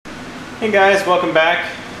Hey guys, welcome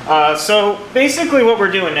back. So basically what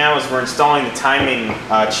we're doing now is we're installing the timing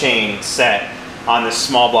chain set on this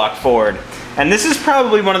small block Ford. And this is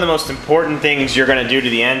probably one of the most important things you're going to do to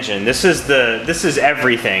the engine. This is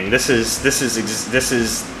everything. This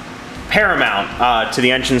is paramount to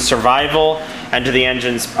the engine's survival and to the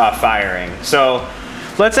engine's firing. So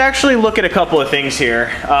let's actually look at a couple of things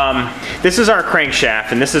here. This is our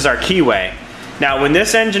crankshaft and this is our keyway. Now when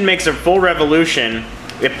this engine makes a full revolution,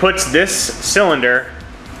 it puts this cylinder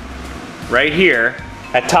right here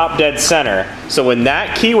at top dead center. So when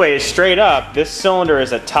that keyway is straight up, this cylinder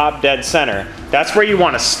is at top dead center. That's where you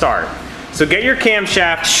want to start. So get your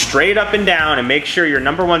camshaft straight up and down and make sure your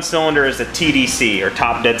number one cylinder is at TDC, or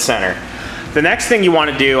top dead center. The next thing you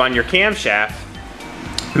want to do on your camshaft,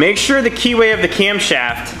 make sure the keyway of the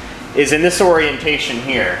camshaft is in this orientation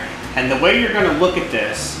here. And the way you're going to look at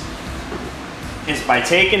this is by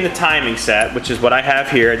taking the timing set, which is what I have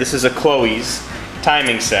here. This is a Cloyes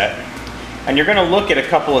timing set. And you're going to look at a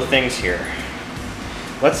couple of things here.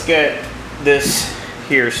 Let's get this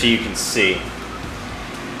here so you can see.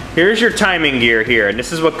 Here's your timing gear here, and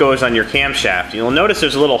this is what goes on your camshaft. You'll notice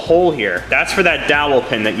there's a little hole here. That's for that dowel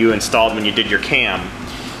pin that you installed when you did your cam.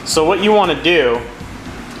 So what you want to do,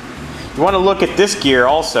 you want to look at this gear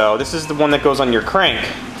also. This is the one that goes on your crank.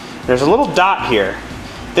 There's a little dot here.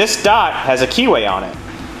 This dot has a keyway on it.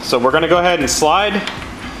 So we're going to go ahead and slide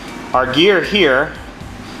our gear here.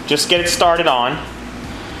 Just get it started on.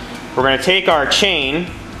 We're going to take our chain,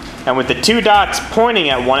 and with the two dots pointing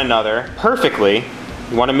at one another perfectly,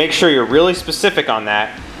 you want to make sure you're really specific on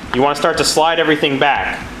that. You want to start to slide everything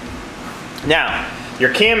back. Now,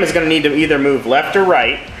 your cam is going to need to either move left or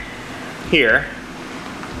right here.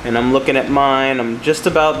 And I'm looking at mine, I'm just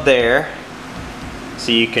about there.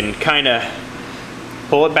 So you can kind of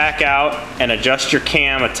pull it back out and adjust your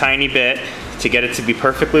cam a tiny bit to get it to be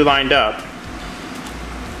perfectly lined up.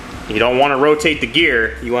 You don't want to rotate the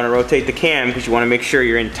gear, you want to rotate the cam because you want to make sure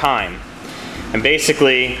you're in time. And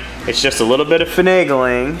basically, it's just a little bit of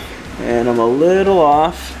finagling, and I'm a little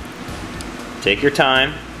off. Take your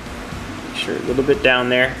time, make sure a little bit down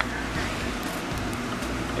there.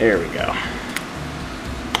 There we go.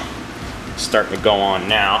 It's starting to go on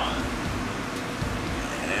now.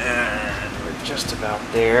 And we're just about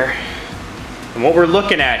there. And what we're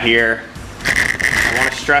looking at here, I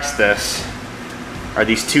want to stress this, are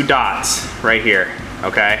these two dots right here,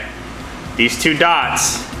 okay? These two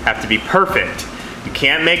dots have to be perfect. You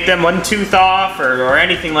can't make them one tooth off or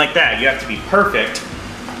anything like that. You have to be perfect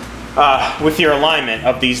with your alignment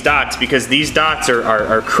of these dots, because these dots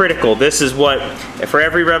are critical. This is what, for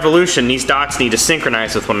every revolution, these dots need to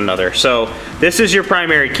synchronize with one another. So this is your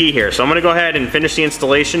primary key here. So I'm gonna go ahead and finish the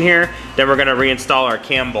installation here, then we're gonna reinstall our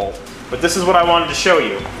cam bolt. But this is what I wanted to show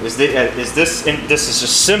you. This is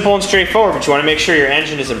just simple and straightforward, but you want to make sure your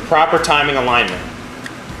engine is in proper timing alignment.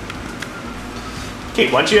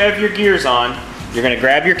 Okay, once you have your gears on, you're going to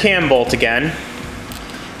grab your cam bolt again,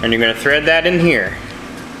 and you're going to thread that in here.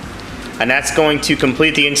 And that's going to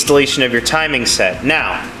complete the installation of your timing set.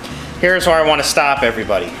 Now, here's where I want to stop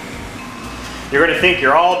everybody. You're going to think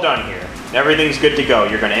you're all done here. Everything's good to go.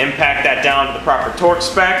 You're going to impact that down to the proper torque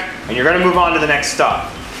spec, and you're going to move on to the next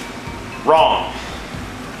stuff. Wrong.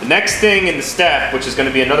 The next thing in the step, which is going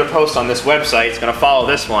to be another post on this website, it's going to follow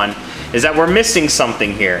this one, is that we're missing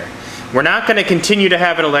something here. We're not going to continue to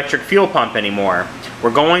have an electric fuel pump anymore.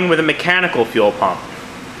 We're going with a mechanical fuel pump.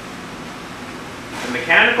 The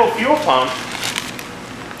mechanical fuel pump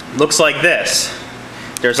looks like this.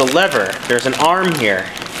 There's a lever, there's an arm here.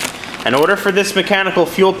 In order for this mechanical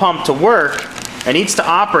fuel pump to work, it needs to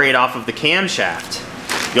operate off of the camshaft.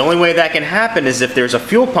 The only way that can happen is if there's a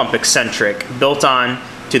fuel pump eccentric built on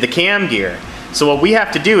to the cam gear. So what we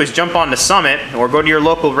have to do is jump on the Summit or go to your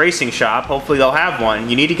local racing shop, hopefully they'll have one.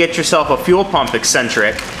 You need to get yourself a fuel pump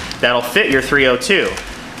eccentric that'll fit your 302.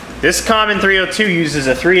 This common 302 uses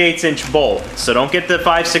a 3/8 inch bolt, so don't get the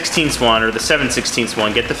 5/16 one or the 7/16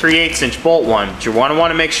 one, get the 3/8 inch bolt one. But you want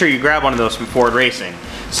to make sure you grab one of those from Ford Racing.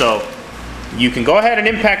 So you can go ahead and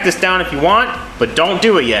impact this down if you want, but don't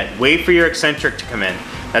do it yet. Wait for your eccentric to come in.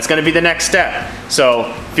 That's going to be the next step.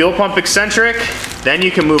 So fuel pump eccentric, then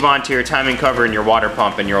you can move on to your timing cover and your water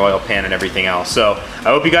pump and your oil pan and everything else. So I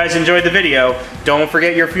hope you guys enjoyed the video. Don't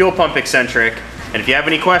forget your fuel pump eccentric, and if you have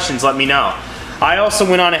any questions, let me know. I also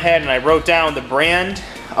went on ahead and I wrote down the brand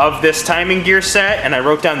of this timing gear set, and I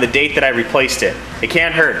wrote down the date that I replaced it. It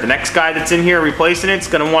can't hurt. The next guy that's in here replacing it's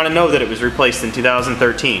going to want to know that it was replaced in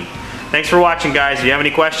 2013. Thanks for watching, guys. If you have any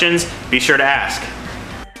questions, be sure to ask.